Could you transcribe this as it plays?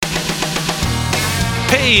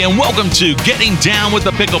Hey, and welcome to Getting Down with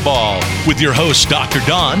the Pickleball with your host, Dr.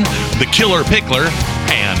 Don, the killer pickler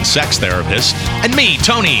and sex therapist, and me,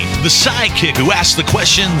 Tony, the sidekick who asks the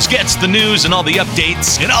questions, gets the news and all the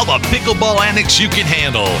updates, and all the pickleball antics you can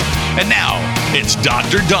handle. And now, it's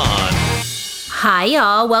Dr. Don. Hi,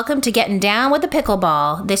 y'all. Welcome to Getting Down with the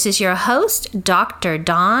Pickleball. This is your host, Dr.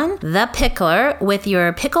 Don, the pickler, with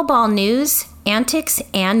your pickleball news, antics,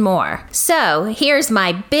 and more. So, here's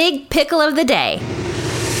my big pickle of the day.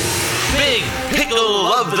 Big Pickle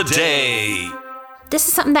of the Day. This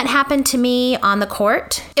is something that happened to me on the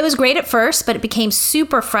court. It was great at first, but it became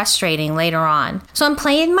super frustrating later on. So I'm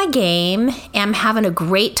playing my game, and I'm having a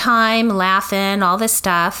great time, laughing, all this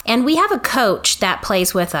stuff. And we have a coach that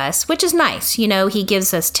plays with us, which is nice. You know, he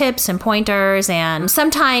gives us tips and pointers and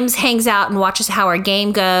sometimes hangs out and watches how our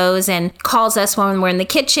game goes and calls us when we're in the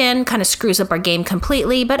kitchen, kind of screws up our game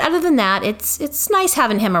completely. But other than that, it's nice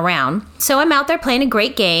having him around. So I'm out there playing a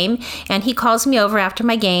great game, and he calls me over after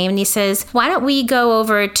my game, and he says, why don't we go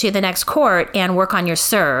over to the next court and work on your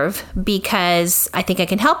serve, because I think I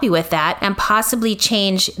can help you with that and possibly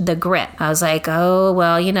change the grip. I was like, oh,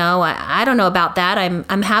 well, you know, I don't know about that.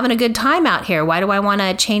 I'm having a good time out here. Why do I want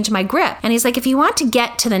to change my grip? And he's like, if you want to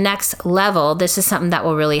get to the next level, this is something that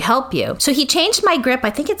will really help you. So he changed my grip.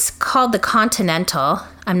 I think it's called the Continental.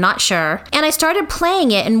 I'm not sure. And I started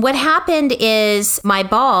playing it. And what happened is my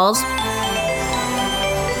balls.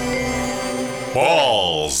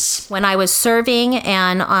 When I was serving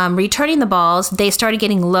and returning the balls, they started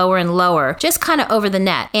getting lower and lower, just kind of over the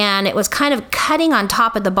net. And it was kind of cutting on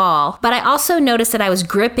top of the ball. But I also noticed that I was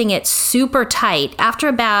gripping it super tight. After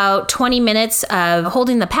about 20 minutes of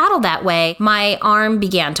holding the paddle that way, my arm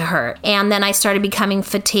began to hurt. And then I started becoming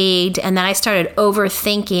fatigued. And then I started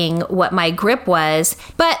overthinking what my grip was.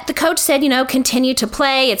 But the coach said, you know, continue to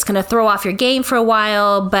play. It's going to throw off your game for a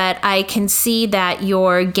while. But I can see that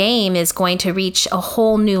your game is going to reach a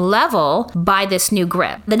whole new level by this new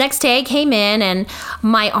grip. The next day I came in and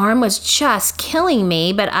my arm was just killing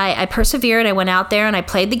me, but I persevered. I went out there and I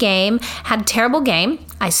played the game, had a terrible game.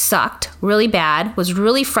 I sucked really bad, was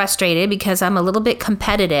really frustrated because I'm a little bit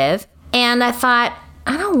competitive. And I thought,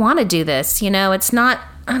 I don't want to do this. You know, it's not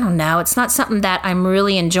something that I'm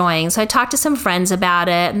really enjoying. So I talked to some friends about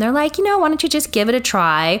it and they're like, you know, why don't you just give it a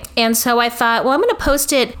try? And so I thought, well, I'm going to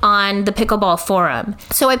post it on the Pickleball forum.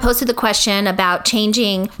 So I posted the question about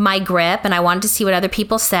changing my grip and I wanted to see what other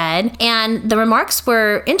people said. And the remarks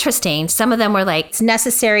were interesting. Some of them were like, it's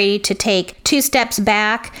necessary to take 2 steps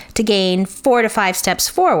back to gain 4 to 5 steps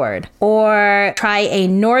forward. Or try a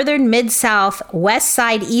northern, mid-south, west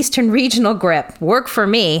side, eastern regional grip. Work for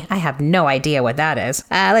me. I have no idea what that is.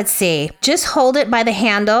 Let's see. Just hold it by the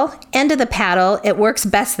handle, end of the paddle. It works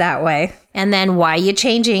best that way. And then why are you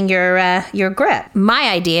changing your grip? My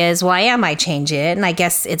idea is, why am I changing it? And I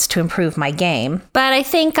guess it's to improve my game. But I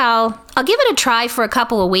think I'll give it a try for a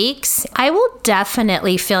couple of weeks. I will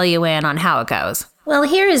definitely fill you in on how it goes. Well,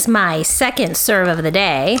 here is my second serve of the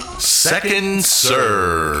day. Second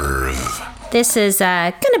serve. This is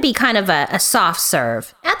going to be kind of a soft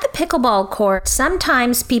serve. At the pickleball court,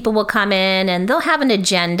 sometimes people will come in and they'll have an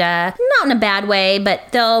agenda, not in a bad way, but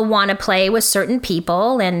they'll want to play with certain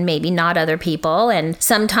people and maybe not other people. And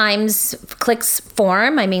sometimes cliques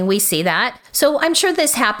form. I mean, we see that. So I'm sure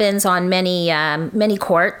this happens on many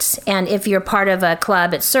courts. And if you're part of a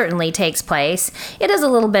club, it certainly takes place. It is a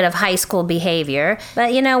little bit of high school behavior.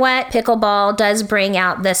 But you know what? Pickleball does bring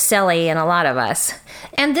out the silly in a lot of us.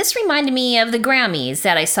 And this reminded me of the Grammys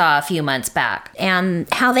that I saw a few months back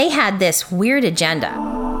and how they had this weird agenda.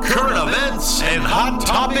 Current events and hot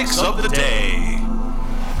topics of the day.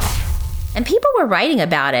 And people were writing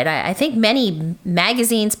about it. I think many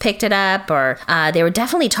magazines picked it up, or they were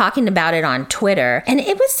definitely talking about it on Twitter. And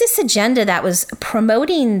it was this agenda that was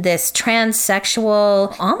promoting this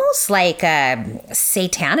transsexual, almost like a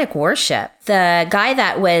satanic worship. The guy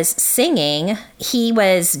that was singing, he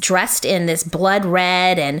was dressed in this blood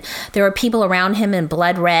red, and there were people around him in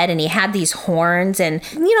blood red, and he had these horns. And,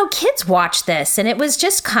 you know, kids watched this, and it was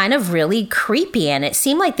just kind of really creepy. And it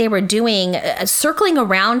seemed like they were doing, circling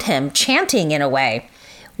around him, chanting in a way,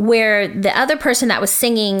 where the other person that was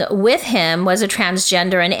singing with him was a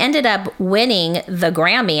transgender and ended up winning the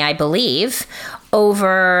Grammy, I believe,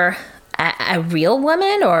 over a real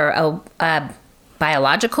woman or a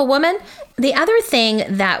biological woman. The other thing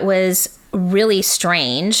that was really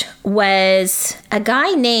strange was a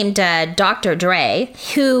guy named Dr. Dre,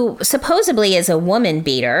 who supposedly is a woman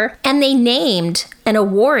beater, and they named an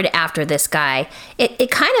award after this guy. It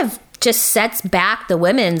kind of just sets back the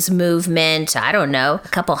women's movement, I don't know, a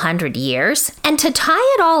couple hundred years. And to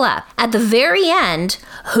tie it all up, at the very end,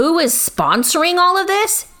 who is sponsoring all of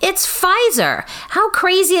this? It's Pfizer. How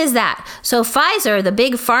crazy is that? So Pfizer, the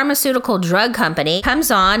big pharmaceutical drug company, comes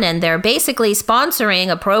on and they're basically sponsoring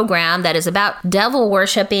a program that is about devil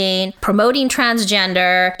worshiping, promoting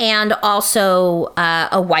transgender, and also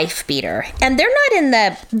a wife beater. And they're not in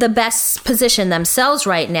the best position themselves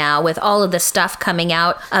right now with all of the stuff coming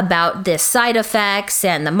out about the side effects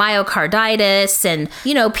and the myocarditis. And,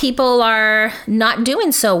 people are not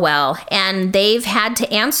doing so well. And they've had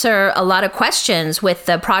to answer a lot of questions with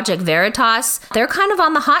the Project Veritas. They're kind of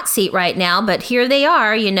on the hot seat right now, but here they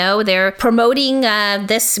are, they're promoting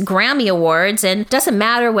this Grammy Awards, and it doesn't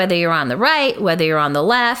matter whether you're on the right, whether you're on the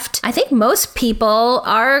left. I think most people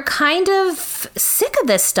are kind of sick of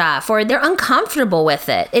this stuff, or they're uncomfortable with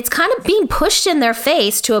it. It's kind of being pushed in their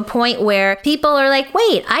face to a point where people are like,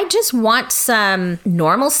 wait, I just want some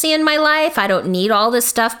normalcy in my life. I don't need all this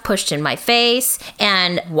stuff pushed in my face.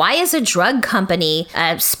 And why is a drug company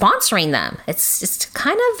sponsoring them? It's just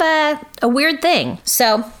kind of a weird thing.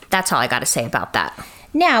 So that's all I got to say about that.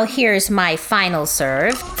 Now, here's my final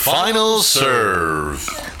serve. Final serve.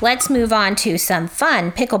 Let's move on to some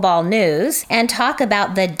fun pickleball news and talk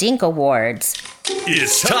about the Dink Awards.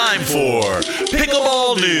 It's time for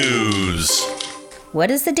Pickleball News. What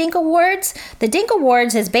is the Dink Awards? The Dink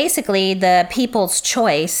Awards is basically the People's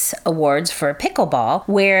Choice Awards for pickleball,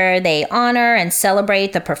 where they honor and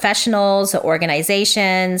celebrate the professionals, the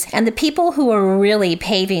organizations, and the people who are really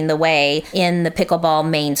paving the way in the pickleball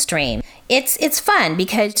mainstream. It's fun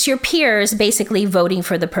because it's your peers basically voting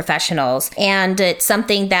for the professionals, and it's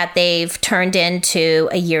something that they've turned into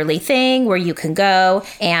a yearly thing where you can go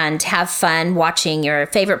and have fun watching your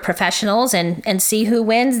favorite professionals and see who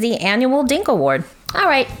wins the annual Dink Award. All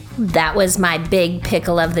right, that was my big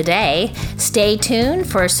pickle of the day. Stay tuned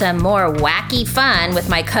for some more wacky fun with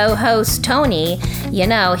my co-host Tony.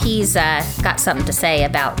 He's got something to say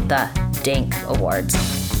about the Dink Awards.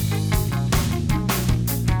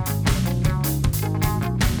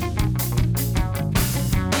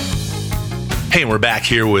 Hey, and we're back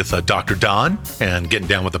here with Dr. Don and getting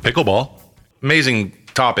down with the pickleball. Amazing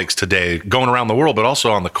topics today, going around the world, but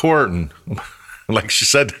also on the court, and like she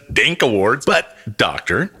said, Dink Awards. But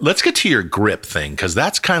Doctor, let's get to your grip thing, because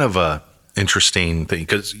that's kind of a interesting thing,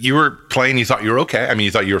 because you were playing, you thought you were okay. I mean,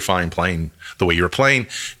 you thought you were fine playing the way you were playing.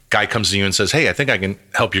 Guy comes to you and says, hey, I think I can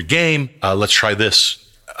help your game. Let's try this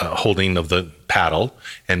holding of the paddle,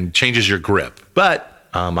 and changes your grip. But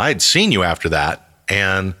I had seen you after that,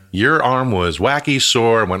 and your arm was wacky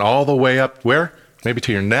sore, went all the way up where? Maybe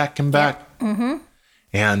to your neck and back? Yeah. Mm-hmm.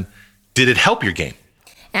 And did it help your game?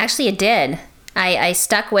 Actually, it did. I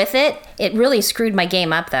stuck with it. It really screwed my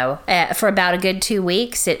game up, though. For about a good 2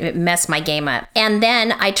 weeks, it messed my game up. And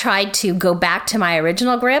then I tried to go back to my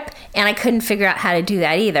original grip, and I couldn't figure out how to do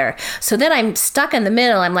that either. So then I'm stuck in the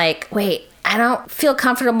middle. I'm like, wait, I don't feel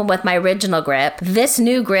comfortable with my original grip. This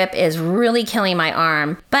new grip is really killing my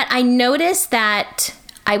arm. But I noticed that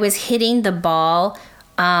I was hitting the ball,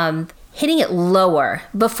 hitting it lower.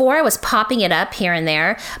 Before I was popping it up here and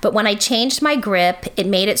there, but when I changed my grip, it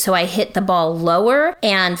made it so I hit the ball lower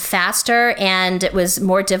and faster, and it was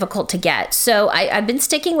more difficult to get. So I've been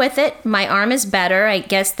sticking with it. My arm is better. I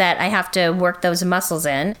guess that I have to work those muscles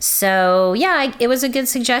in. So yeah, it was a good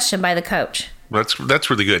suggestion by the coach. That's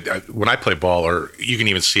really good. When I play ball, or you can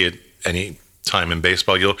even see it any time in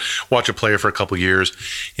baseball, you'll watch a player for a couple years,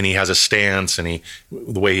 and he has a stance, and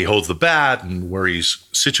the way he holds the bat, and where he's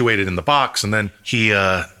situated in the box, and then he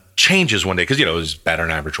changes one day because his batting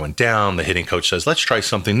average went down. The hitting coach says, "Let's try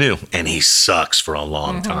something new," and he sucks for a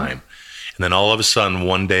long time, and then all of a sudden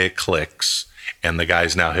one day it clicks, and the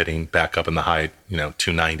guy's now hitting back up in the high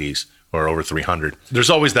 290s or over 300. There's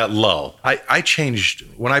always that lull. I changed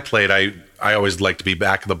when I played. I always liked to be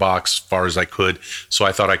back of the box as far as I could, so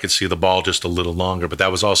I thought I could see the ball just a little longer, but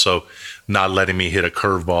that was also not letting me hit a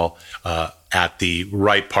curveball at the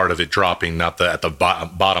right part of it dropping, not at the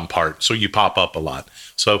bottom part, so you pop up a lot.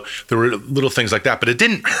 So there were little things like that, but it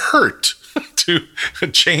didn't hurt to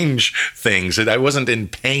change things. I wasn't in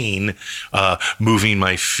pain moving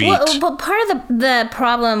my feet. Well, part of the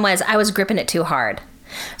problem was I was gripping it too hard.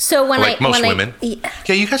 So when most women. Yeah,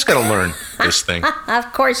 you guys got to learn this thing.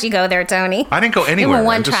 Of course you go there, Tony. I didn't go anywhere. You're a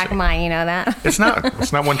one-track mind, you know that. It's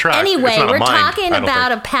not one track. Anyway, we're talking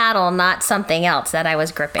about a paddle, not something else that I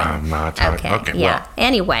was gripping. I'm not talking. Okay, yeah. Well.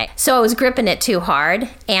 Anyway, so I was gripping it too hard,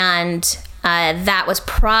 and that was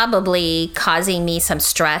probably causing me some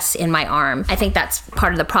stress in my arm. I think that's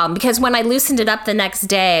part of the problem, because when I loosened it up the next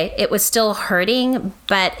day, it was still hurting,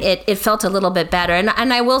 but it felt a little bit better.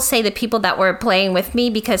 And I will say the people that were playing with me,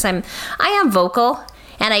 because I am vocal.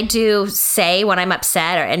 And I do say when I'm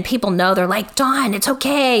upset, and people know, they're like, Dawn, it's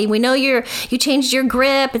okay. We know you changed your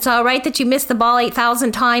grip. It's all right that you missed the ball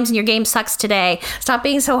 8,000 times and your game sucks today. Stop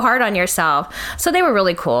being so hard on yourself. So they were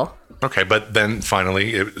really cool. Okay, but then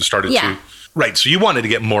finally it started to... Right, so you wanted to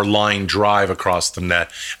get more line drive across the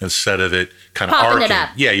net instead of it kind of popping arcing. It up.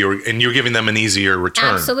 Yeah, you were giving them an easier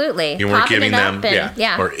return. Absolutely. You weren't popping giving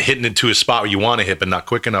them, or hitting it to a spot where you want to hit, but not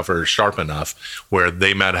quick enough or sharp enough, where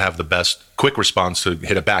they might have the best quick response to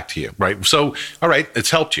hit it back to you, right? So, all right, it's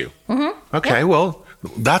helped you. Mm-hmm. Okay, well,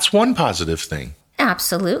 that's one positive thing.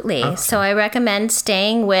 Absolutely. Okay. So I recommend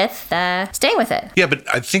staying with it. Yeah, but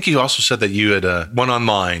I think you also said that you had went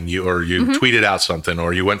online, you tweeted out something,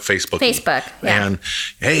 or you went Facebook. Yeah. And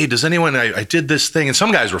hey, does anyone? I did this thing, and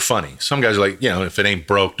some guys were funny. Some guys are like, if it ain't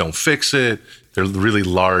broke, don't fix it. They're really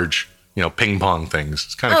large, ping pong things.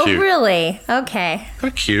 It's kind of cute. Oh, really? Okay.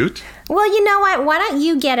 Kind of cute. Well, you know what? Why don't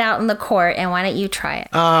you get out in the court and why don't you try it?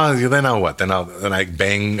 Then I'll what? Then I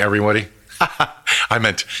bang everybody. I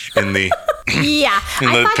meant in the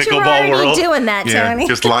pickleball world. Doing that, Tony.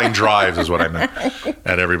 Just line drives is what I meant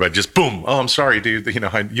at everybody. Just boom. Oh, I'm sorry, dude. You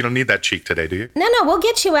don't need that cheek today, do you? No, we'll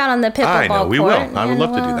get you out on the pickleball I know, we court. will. I would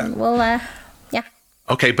love to do that. We'll, yeah.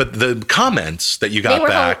 Okay, but the comments that you got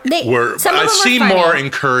back were funny. More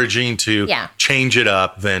encouraging to change it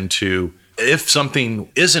up than to... If something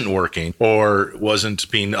isn't working or wasn't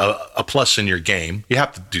being a plus in your game, you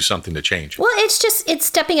have to do something to change. Well, it's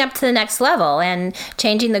stepping up to the next level, and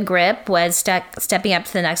changing the grip was stepping up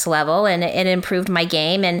to the next level, and it improved my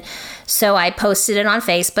game. And so I posted it on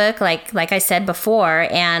Facebook, like I said before,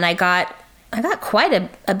 and I got quite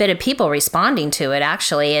a bit of people responding to it,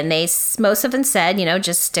 actually. And most of them said,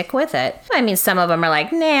 just stick with it. I mean, some of them are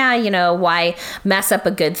like, nah, why mess up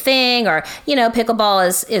a good thing? Or,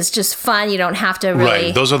 pickleball is just fun. You don't have to really...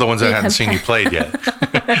 Right. Those are the ones that hadn't seen you played yet.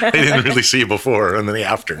 They didn't really see you before and then the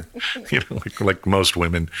after. Like most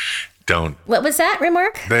women don't. What was that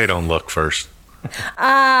remark? They don't look first.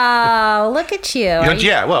 Oh, look at you.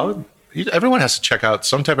 Well... Everyone has to check out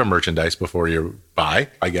some type of merchandise before you buy,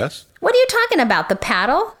 I guess. What are you talking about? The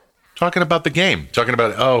paddle? Talking about the game. Talking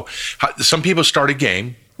about, some people start a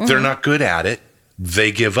game. Mm-hmm. They're not good at it.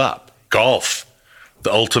 They give up. Golf,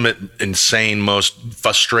 the ultimate, insane, most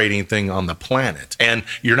frustrating thing on the planet. And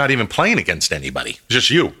you're not even playing against anybody. It's just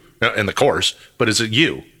you in the course, but it's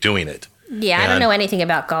you doing it. Yeah, I don't know anything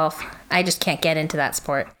about golf. I just can't get into that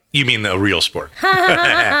sport. You mean the real sport? You're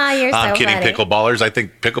I'm kidding, funny. Pickleballers. I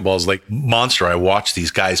think pickleball is like monster. I watch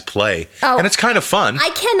these guys play, and it's kind of fun. I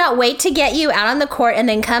cannot wait to get you out on the court and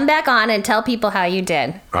then come back on and tell people how you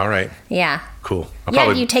did. All right. Yeah. Cool.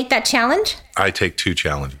 Do you take that challenge? I take 2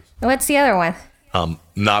 challenges. What's the other one?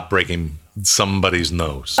 Not breaking somebody's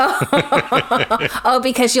nose. Oh,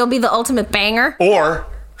 because you'll be the ultimate banger? Or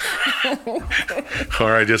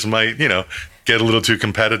I just might, get a little too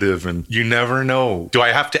competitive, and you never know. Do I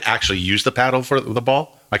have to actually use the paddle for the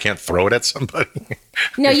ball? I can't throw it at somebody.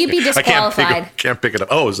 No, you'd be disqualified. I can't pick it up.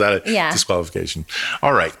 Oh, is that a disqualification?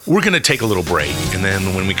 All right. We're going to take a little break, and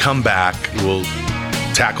then when we come back, we'll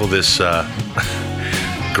tackle this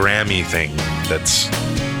Grammy thing that's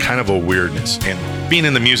kind of a weirdness. And being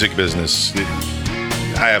in the music business,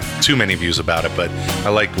 I have too many views about it, but I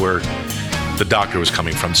liked where the doctor was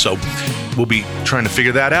coming from. So we'll be trying to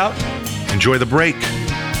figure that out. Enjoy the break,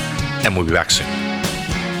 and we'll be back soon.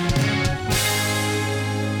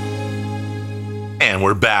 And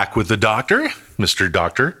we're back with the doctor, Mr.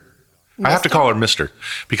 Doctor. I have to call her Mr.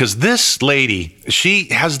 because this lady, she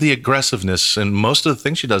has the aggressiveness and most of the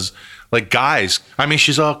things she does, like guys. I mean,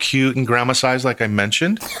 she's all cute and grandma size, like I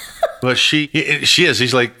mentioned, but she is.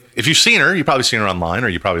 She's like, if you've seen her, you've probably seen her online or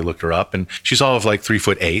you probably looked her up, and she's all of like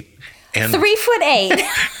 3'8". And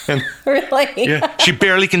 3'8". And, really? Yeah. She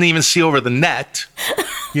barely can even see over the net,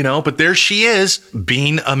 but there she is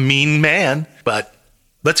being a mean man. But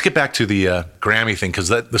let's get back to the Grammy thing, because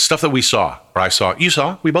the stuff that we saw, or I saw, you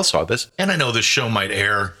saw, we both saw this. And I know this show might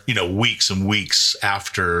air, weeks and weeks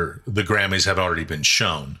after the Grammys have already been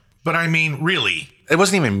shown. But I mean, really, it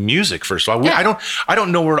wasn't even music, first of all. Yeah. I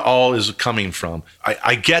don't know where it all is coming from.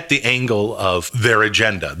 I get the angle of their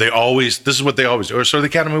agenda. This is what they always do. Or so the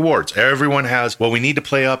Academy Awards. Everyone has, we need to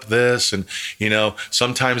play up this. And,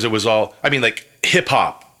 sometimes it was all, like hip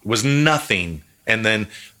hop was nothing. And then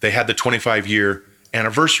they had the 25-year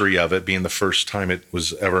anniversary of it being the first time it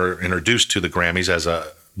was ever introduced to the Grammys as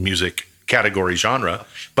a music category genre.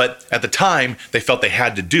 But at the time, they felt they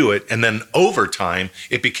had to do it. And then over time,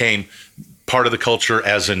 it became part of the culture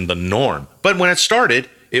as in the norm. But when it started,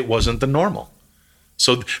 it wasn't the normal.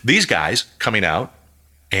 So these guys coming out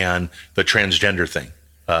and the transgender thing,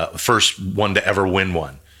 first one to ever win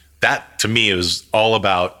one. That to me is all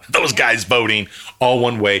about those guys voting all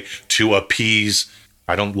one way to appease.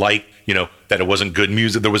 I don't like, that it wasn't good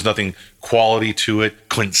music. There was nothing quality to it.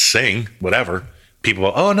 Couldn't sing, whatever. People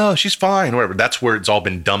go, oh no, she's fine, whatever. That's where it's all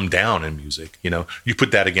been dumbed down in music. You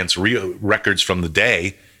put that against real records from the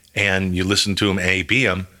day and you listen to them A-B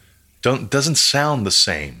them, doesn't sound the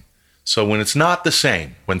same. So when it's not the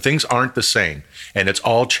same, when things aren't the same and it's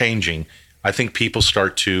all changing, I think people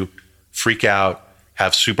start to freak out,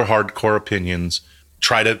 have super hardcore opinions,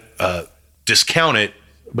 try to discount it,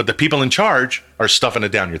 but the people in charge are stuffing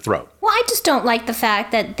it down your throat. Well, I just don't like the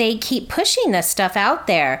fact that they keep pushing this stuff out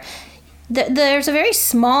there. There's a very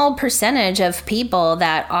small percentage of people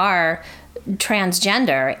that are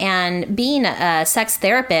transgender, and being a sex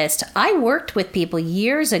therapist, I worked with people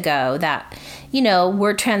years ago that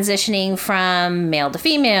were transitioning from male to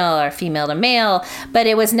female or female to male, but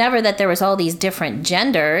it was never that there was all these different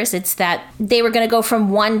genders. It's that they were going to go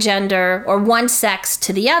from one gender or one sex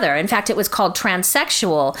to the other. In fact, it was called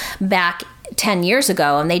transsexual back 10 years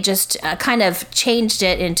ago, and they just kind of changed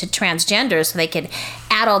it into transgender so they could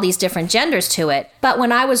add all these different genders to it. But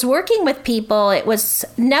when I was working with people, it was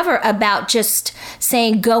never about just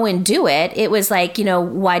saying go and do it. It was like,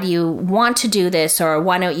 why do you want to do this, or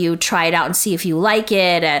why don't you try it out and see if you like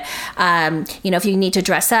it? If you need to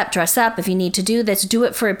dress up, dress up. If you need to do this, do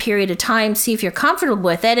it for a period of time, see if you're comfortable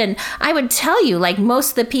with it. And I would tell you, like, most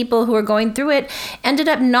of the people who were going through it ended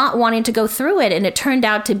up not wanting to go through it, and it turned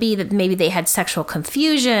out to be that maybe they had sexual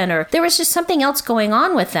confusion or there was just something else going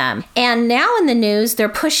on with them. And now in the news, they're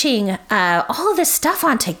pushing all of this stuff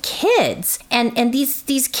onto kids. And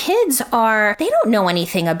these kids they don't know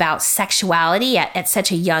anything about sexuality at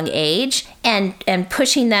such a young age, and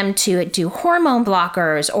pushing them to do hormone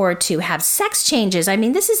blockers or to have sex changes. I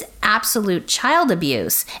mean, this is absolute child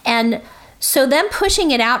abuse. And so them pushing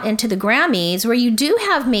it out into the Grammys, where you do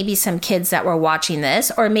have maybe some kids that were watching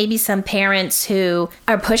this, or maybe some parents who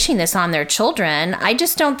are pushing this on their children, I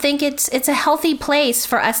just don't think it's a healthy place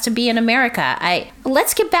for us to be in America.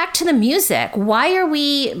 Let's get back to the music. Why are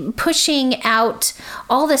we pushing out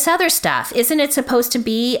all this other stuff? Isn't it supposed to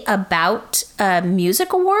be about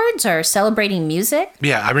music awards or celebrating music?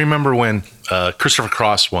 Yeah, I remember when Christopher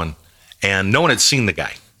Cross won, and no one had seen the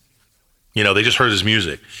guy. They just heard his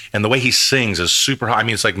music. And the way he sings is super high. I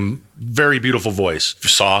mean, it's like very beautiful voice.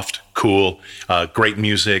 Soft, cool, great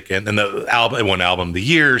music. And the album, it won Album of the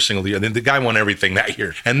Year, Single of the Year. And then the guy won everything that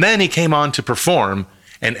year. And then he came on to perform,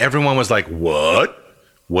 and everyone was like, what?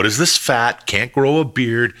 What is this fat, can't grow a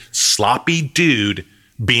beard, sloppy dude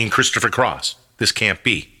being Christopher Cross? This can't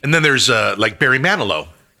be. And then there's like Barry Manilow.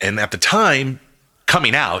 And at the time,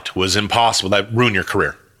 coming out was impossible. That ruined your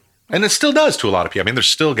career. And it still does to a lot of people. I mean, there's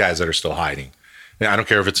still guys that are still hiding. I don't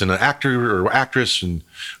care if it's an actor or actress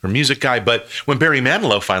or music guy. But when Barry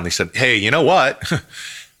Manilow finally said, hey, you know what?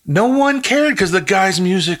 No one cared because the guy's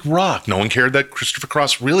music rocked. No one cared that Christopher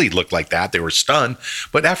Cross really looked like that. They were stunned.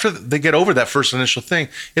 But after they get over that first initial thing,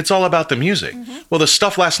 it's all about the music. Mm-hmm. Well, the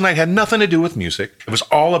stuff last night had nothing to do with music. It was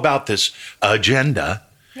all about this agenda.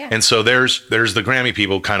 Yeah. And so there's the Grammy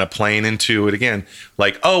people kind of playing into it again.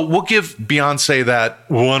 Like, oh, we'll give Beyonce that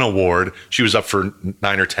one award. She was up for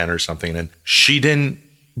 9 or 10 or something, and she didn't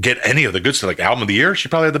get any of the good stuff. Like Album of the Year, she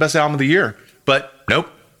probably had the best album of the year. But nope,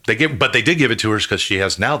 they did give it to her because she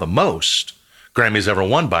has now the most Grammys ever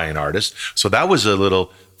won by an artist. So that was a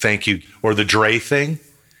little thank you. Or the Dre thing.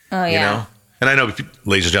 Oh, yeah. And I know,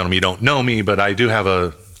 ladies and gentlemen, you don't know me, but I do have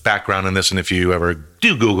a background in this, and if you ever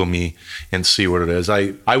do Google me and see what it is,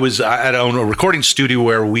 I was at a recording studio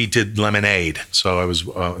where we did Lemonade, so I was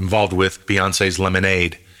involved with Beyonce's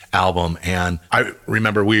Lemonade album, and I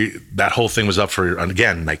remember that whole thing was up for,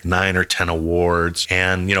 again, like 9 or 10 awards,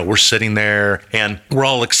 and we're sitting there and we're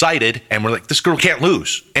all excited, and we're like, this girl can't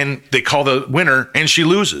lose, and they call the winner and she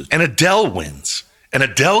loses, and Adele wins, and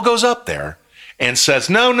Adele goes up there and says,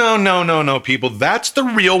 no, people, that's the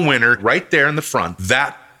real winner right there in the front.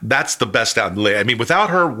 That's the best out. I mean, without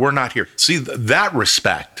her, we're not here. See, that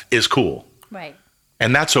respect is cool. Right.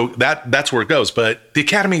 And that's where it goes. But the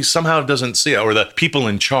Academy somehow doesn't see it, or the people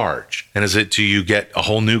in charge. And do you get a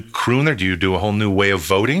whole new crew in there? Do you do a whole new way of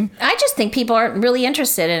voting? I just think people aren't really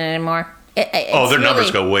interested in it anymore. Their numbers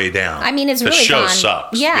go way down. I mean, it's really gone. The show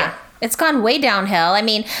sucks. Yeah. It's gone way downhill. I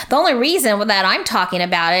mean, the only reason that I'm talking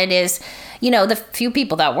about it is, the few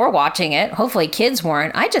people that were watching it, hopefully kids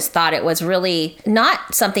weren't, I just thought it was really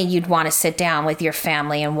not something you'd want to sit down with your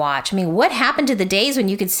family and watch. I mean, what happened to the days when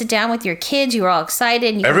you could sit down with your kids? You were all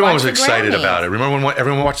excited. And everyone was excited about it. Remember when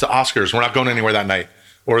everyone watched the Oscars? We're not going anywhere that night.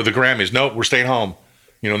 Or the Grammys. No, we're staying home.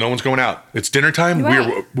 No one's going out. It's dinner time.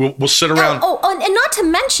 Right. We'll sit around. And not to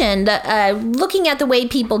mention looking at the way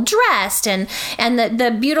people dressed and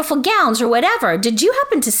the beautiful gowns or whatever. Did you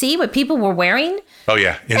happen to see what people were wearing? Oh,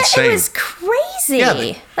 yeah. Insane. It was crazy.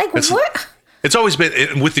 Yeah, what? It's always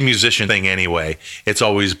been, with the musician thing anyway, it's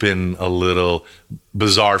always been a little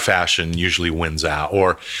bizarre fashion usually wins out,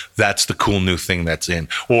 or that's the cool new thing that's in,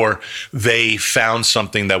 or they found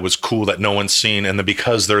something that was cool that no one's seen, and then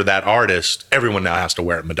because they're that artist, everyone now has to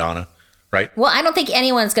wear it. Madonna, right? Well, I don't think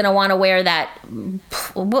anyone's going to want to wear that,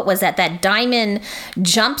 what was that diamond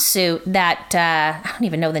jumpsuit that, I don't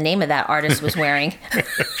even know the name of that artist was wearing.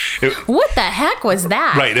 What the heck was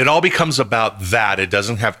that? Right, it all becomes about that. It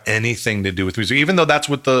doesn't have anything to do with music, even though that's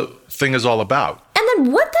what the thing is all about. And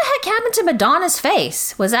then what the heck happened to Madonna's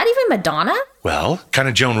face? Was that even Madonna? Well, kind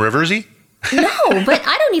of Joan Rivers-y. No, but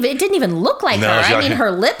it didn't even look like her. I mean,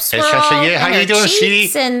 her lips were all, yeah, how and you her doing,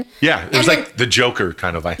 cheeks, sweetie? Yeah, it was like the Joker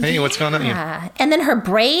kind of like, hey, what's going on? Yeah. And then her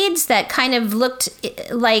braids that kind of looked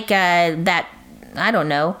like that, I don't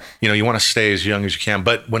know. You want to stay as young as you can,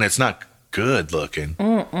 but when it's not good looking.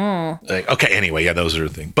 Okay, anyway, yeah, those are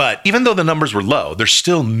the things. But even though the numbers were low, there's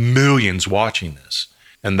still millions watching this.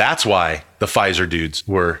 And that's why the Pfizer dudes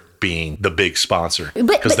were being the big sponsor,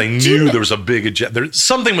 because they knew there was a big agenda.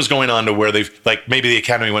 Something was going on to where maybe the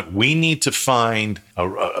Academy went, we need to find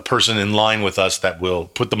a person in line with us that will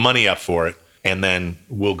put the money up for it, and then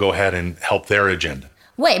we'll go ahead and help their agenda.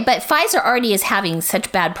 Wait, but Pfizer already is having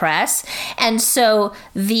such bad press, and so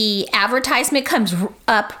the advertisement comes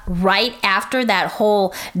up right after that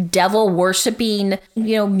whole devil worshiping,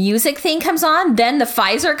 music thing comes on. Then the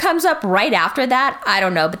Pfizer comes up right after that. I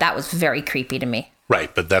don't know, but that was very creepy to me.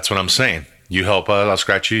 Right, but that's what I'm saying. You help us, I'll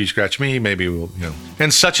scratch you, you scratch me, maybe we'll,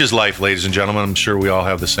 And such is life, ladies and gentlemen. I'm sure we all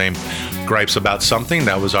have the same gripes about something.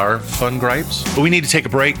 That was our fun gripes. But we need to take a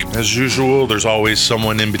break. As usual, there's always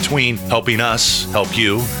someone in between helping us, help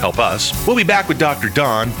you, help us. We'll be back with Dr.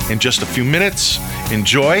 Don in just a few minutes.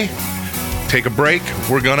 Enjoy. Take a break.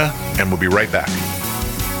 And we'll be right back.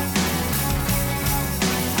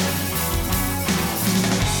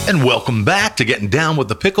 And welcome back to Getting Down with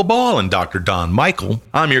the Pickleball and Dr. Don Michael.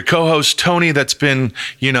 I'm your co-host, Tony, that's been,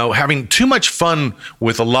 having too much fun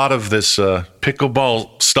with a lot of this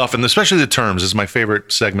pickleball stuff, and especially the terms. This is my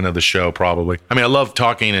favorite segment of the show, probably. I mean, I love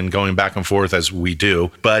talking and going back and forth as we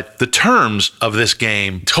do, but the terms of this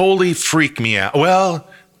game totally freak me out. Well,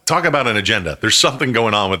 talk about an agenda. There's something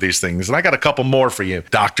going on with these things, and I got a couple more for you,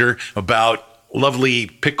 Doctor, about lovely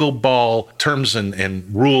pickleball terms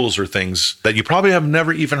and rules or things that you probably have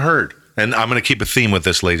never even heard. And I'm going to keep a theme with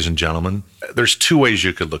this, ladies and gentlemen. There's two ways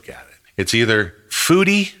you could look at it. It's either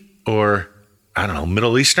foodie or, I don't know,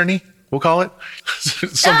 Middle Eastern-y, we'll call it.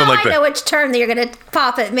 Something like that. I know which term that you're going to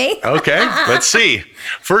pop at me. Okay, let's see.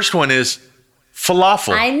 First one is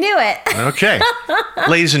falafel. I knew it. Okay.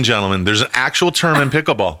 Ladies and gentlemen, there's an actual term in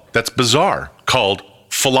pickleball that's bizarre called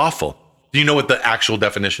falafel. Do you know what the actual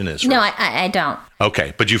definition is? No, I don't.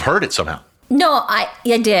 Okay, but you've heard it somehow. No, I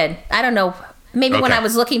did. I don't know. Maybe when I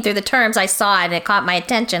was looking through the terms, I saw it and it caught my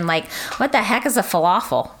attention. Like, what the heck is a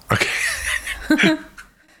falafel? Okay.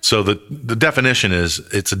 So the definition is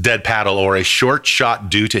it's a dead paddle or a short shot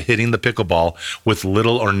due to hitting the pickleball with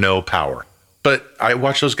little or no power. But I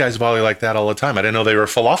watch those guys volley like that all the time. I didn't know they were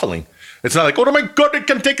falafeling. It's not like, oh my God, I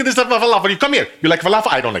can take this falafel. You come here. You like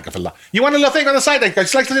falafel? I don't like a falafel. You want a little thing on the side? I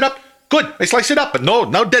slice it up. Good. I slice it up. But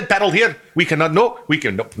no dead paddle here. We cannot. No, we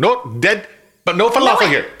can. No dead, but no falafel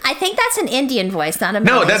here. I think that's an Indian voice, not a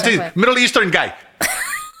Middle Eastern voice. No, that's a Middle Eastern guy.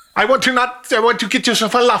 I want to get you some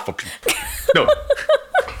falafel. No.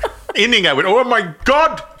 Indian guy went, oh my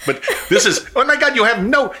God. But this is, oh my God, you have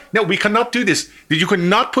no, we cannot do this. You could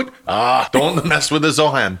not put, don't mess with the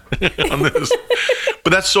Zohan on this.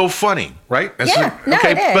 But that's so funny, right? That's yeah,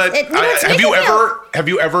 it is. But have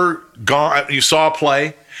you ever gone, you saw a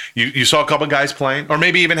play, you saw a couple guys playing, or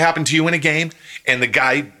maybe even happened to you in a game, and the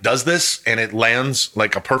guy does this, and it lands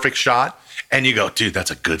like a perfect shot, and you go, dude, that's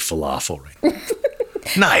a good falafel, right?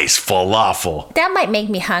 Nice falafel. That might make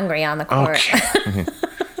me hungry on the court. Okay.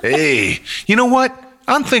 Hey, you know what?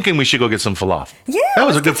 I'm thinking we should go get some falafel. Yeah, that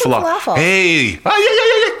was a good falafel. Hey,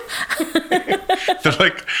 They're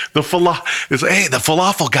like the falafel. Hey, the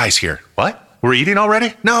falafel guy's here. What? We're eating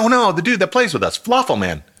already? No, the dude that plays with us, falafel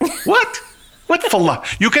man. What? What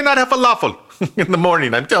falafel? You cannot have falafel in the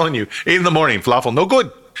morning. I'm telling you, 8 in the morning, falafel, no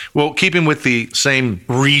good. Well, keeping with the same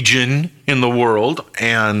region in the world,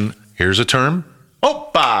 and here's a term.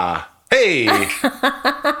 Oppa! Hey!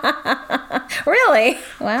 Really?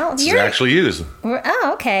 Well, This is actually used.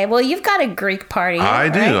 Oh, okay. Well, you've got a Greek party. I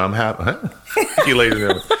do. Right? I'm happy. Thank you, ladies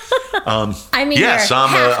and gentlemen. I mean, Yes, you're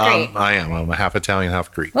half Greek. I am. I'm a half Italian,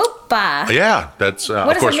 half Greek. Oppa. Yeah, that's What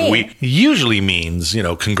of does course it mean? we usually means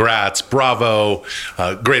congrats, bravo,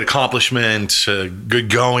 great accomplishment, good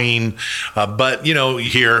going. But you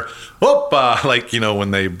hear oppa like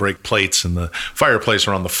when they break plates in the fireplace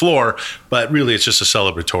or on the floor. But really, it's just a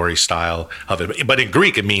celebratory style of it. But in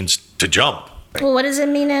Greek, it means to jump. Well, what does it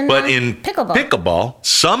mean in pickleball? Pickleball,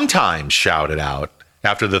 sometimes shouted out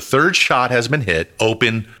after the third shot has been hit,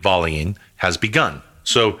 open volleying has begun.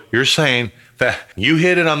 So you're saying that you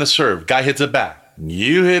hit it on the serve, guy hits it back,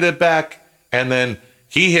 you hit it back, and then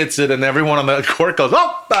he hits it, and everyone on the court goes,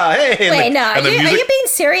 "Oppa, hey!" Wait, no, are you being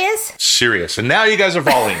serious? Serious. And now you guys are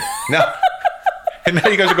volleying. now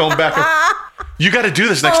you guys are going back. You got to do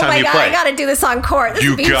this next time you play. I got to do this on court. This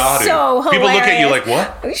You would be got so it. People look at you hilarious.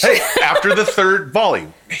 like, what? Hey, after the third volley,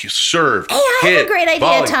 you served. Hey, I have a great idea,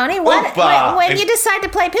 volley. Tony. Oppa. When And you decide to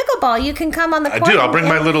play pickleball, you can come on the court. Dude, I'll bring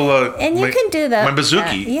my little and you can do my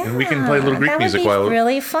bouzouki, and we can play a little Greek music while while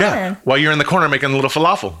really fun. Yeah, while you're in the corner making a little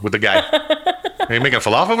falafel with the guy. Are you making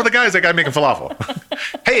falafel with the guy? Is that guy making falafel?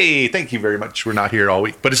 Hey, thank you very much. We're not here all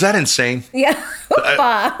week, but is that insane? Yeah.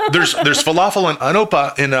 Oppa. There's falafel and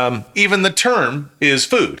oppa, and even the term is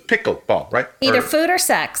food, pickleball, right? Either food or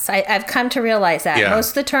sex. I've come to realize that. Yeah. Most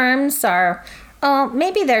of the terms are,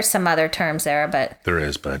 maybe there's some other terms there, but. There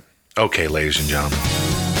is, but okay, ladies and gentlemen.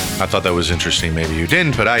 I thought that was interesting. Maybe you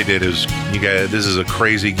didn't, but I did. You guys, this is a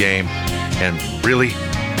crazy game, and really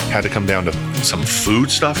had to come down to some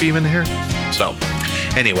food stuff even here. So,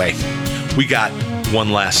 anyway, we got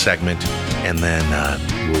one last segment, and then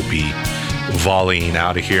we'll be volleying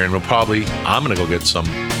out of here, and I'm gonna go get some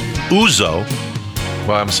ouzo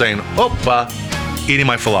while I'm saying oppa, eating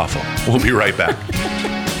my falafel. We'll be right back.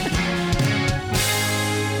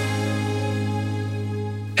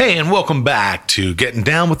 Hey, and welcome back to Getting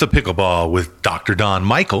Down with the Pickleball with Dr. Don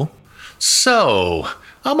Michael. So,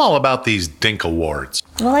 I'm all about these Dink Awards.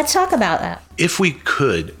 Well, let's talk about that. If we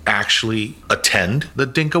could actually attend the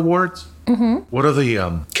Dink Awards, what are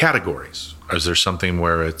the categories? Is there something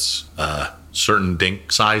where it's certain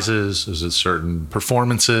dink sizes? Is it certain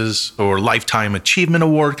performances or lifetime achievement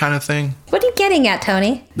award kind of thing? What are you getting at,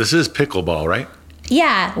 Tony? This is pickleball, right?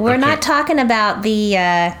 Yeah, we're Okay. not talking about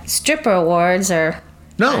the stripper awards or.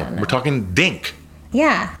 No, we're talking dink.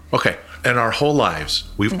 Yeah. Okay. In our whole lives,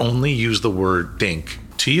 we've only used the word dink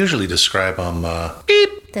to usually describe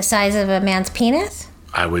beep. The size of a man's penis?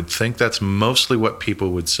 I would think that's mostly what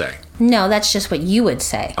people would say. No, that's just what you would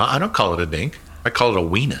say. I don't call it a dink. I call it a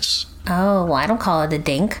weenus. Oh, well, I don't call it a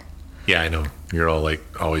dink. Yeah, I know. You're all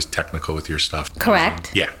always technical with your stuff.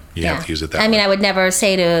 Correct. Yeah, you have to use it that way. I mean, I would never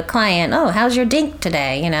say to a client, "Oh, how's your dink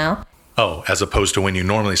today?" Oh, as opposed to when you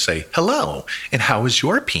normally say, hello, and how is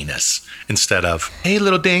your penis? Instead of, hey,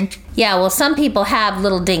 little dink. Yeah, well, some people have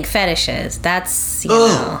little dink fetishes. That's,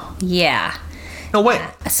 yeah. No, wait.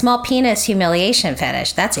 A small penis humiliation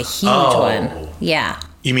fetish. That's a huge one. Yeah.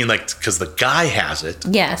 You mean because the guy has it,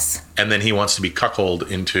 Yes. and then he wants to be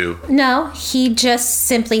cuckolded into... No, he just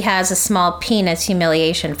simply has a small penis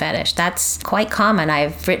humiliation fetish. That's quite common.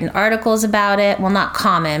 I've written articles about it. Well, not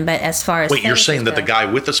common, but as far as... Wait, you're saying that the go. guy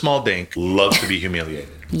with the small dink loves to be humiliated?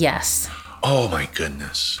 Yes. Oh, my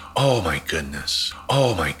goodness. Oh, my goodness.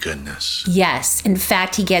 Oh, my goodness. Yes. In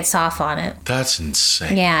fact, he gets off on it. That's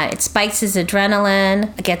insane. Yeah, it spikes his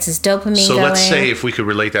adrenaline, it gets his dopamine So going. let's say if we could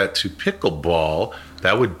relate that to pickleball,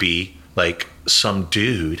 that would be like some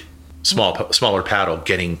dude, smaller paddle,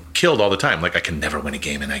 getting killed all the time. Like, I can never win a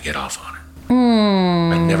game and I get off on it.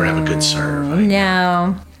 I never have a good serve.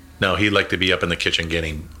 No, he'd like to be up in the kitchen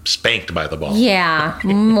getting spanked by the ball. Yeah,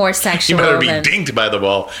 more You sexual. better be than... dinked by the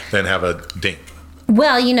ball than have a dink.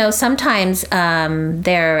 Well, sometimes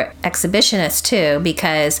they're exhibitionists too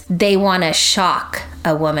because they want to shock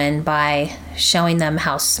a woman by showing them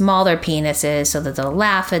how small their penis is so that they'll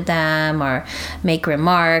laugh at them or make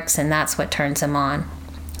remarks, and that's what turns them on.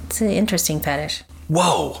 It's an interesting fetish.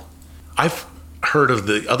 Whoa. I've heard of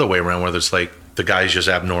the other way around where there's like the guy's just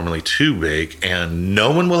abnormally too big and no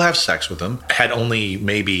one will have sex with him. Had only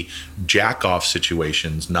maybe jack off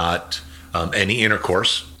situations, not any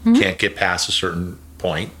intercourse. Can't get past a certain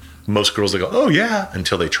point. Most girls, they go, oh yeah,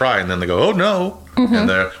 until they try, and then they go, oh no, and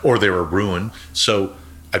they were ruined. So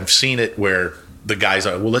I've seen it where the guys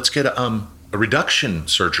are, well, let's get a reduction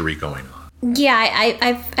surgery going on. Yeah,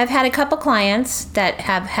 I've had a couple clients that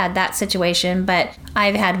have had that situation, but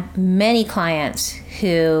I've had many clients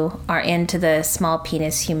who are into the small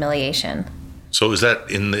penis humiliation. So is that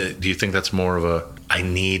do you think that's more of I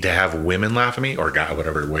need to have women laugh at me, or God,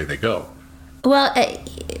 whatever way they go? Well,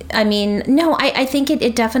 I mean, no, I think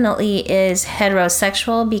it definitely is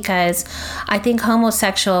heterosexual, because I think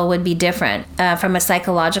homosexual would be different. From a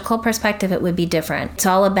psychological perspective, it would be different. It's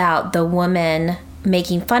all about the woman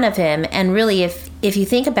making fun of him. And really, if you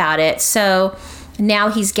think about it, so now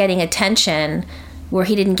he's getting attention where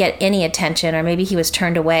he didn't get any attention, or maybe he was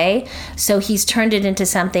turned away. So he's turned it into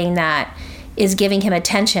something that is giving him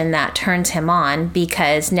attention that turns him on,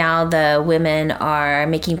 because now the women are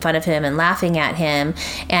making fun of him and laughing at him,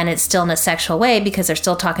 and it's still in a sexual way because they're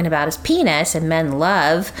still talking about his penis, and men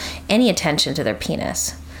love any attention to their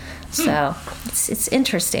penis. So it's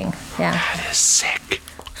interesting. Yeah. That is sick.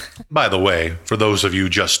 By the way, for those of you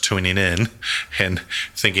just tuning in and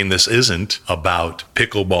thinking this isn't about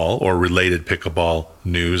pickleball or related pickleball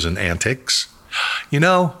news and antics,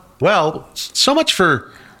 well, so much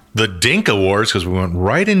for the Dink Awards, because we went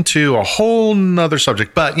right into a whole nother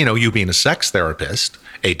subject. But, you being a sex therapist,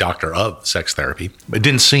 a doctor of sex therapy, it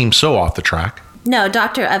didn't seem so off the track. No,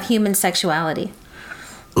 doctor of human sexuality.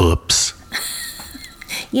 Oops.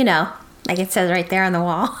 Like it says right there on the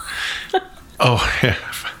wall. Oh, yeah.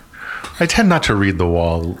 I tend not to read the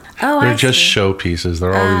wall. Oh, They're just showpieces.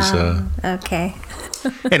 They're always... Okay.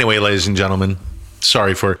 Anyway, ladies and gentlemen,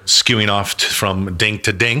 sorry for skewing off from dink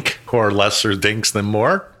to dink, or lesser dinks than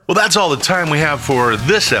more. Well, that's all the time we have for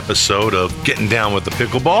this episode of Getting Down with the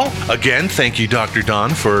Pickleball. Again, thank you, Dr. Don,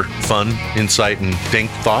 for fun, insight, and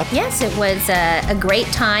dink thought. Yes, it was a great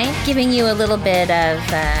time. Giving you a little bit of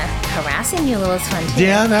harassing you a little is fun, too.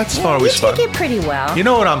 Yeah, that's always fun. You take it pretty well. You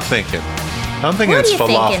know what I'm thinking? I'm thinking What it's are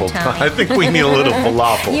you falafel. thinking, Tony? I think we need a little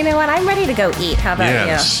falafel. You know what? I'm ready to go eat. How about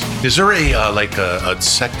you? Is there a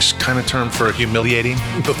sex kind of term for humiliating?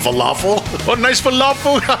 The falafel? Oh, nice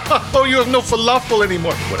falafel. Oh, you have no falafel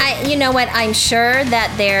anymore. You know what? I'm sure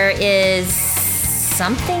that there is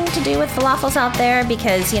something to do with falafels out there,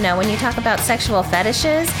 because, when you talk about sexual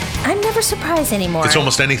fetishes, I'm never surprised anymore. It's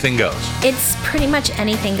almost anything goes. It's pretty much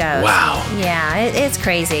anything goes. Wow. Yeah, it's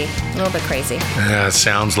crazy. A little bit crazy.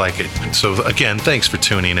 Sounds like it. So again, thanks for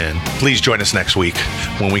tuning in. Please join us next week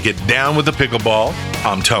when we get down with the pickleball.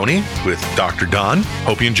 I'm Tony with Dr. Don.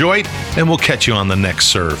 Hope you enjoyed, and we'll catch you on the next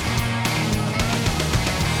serve.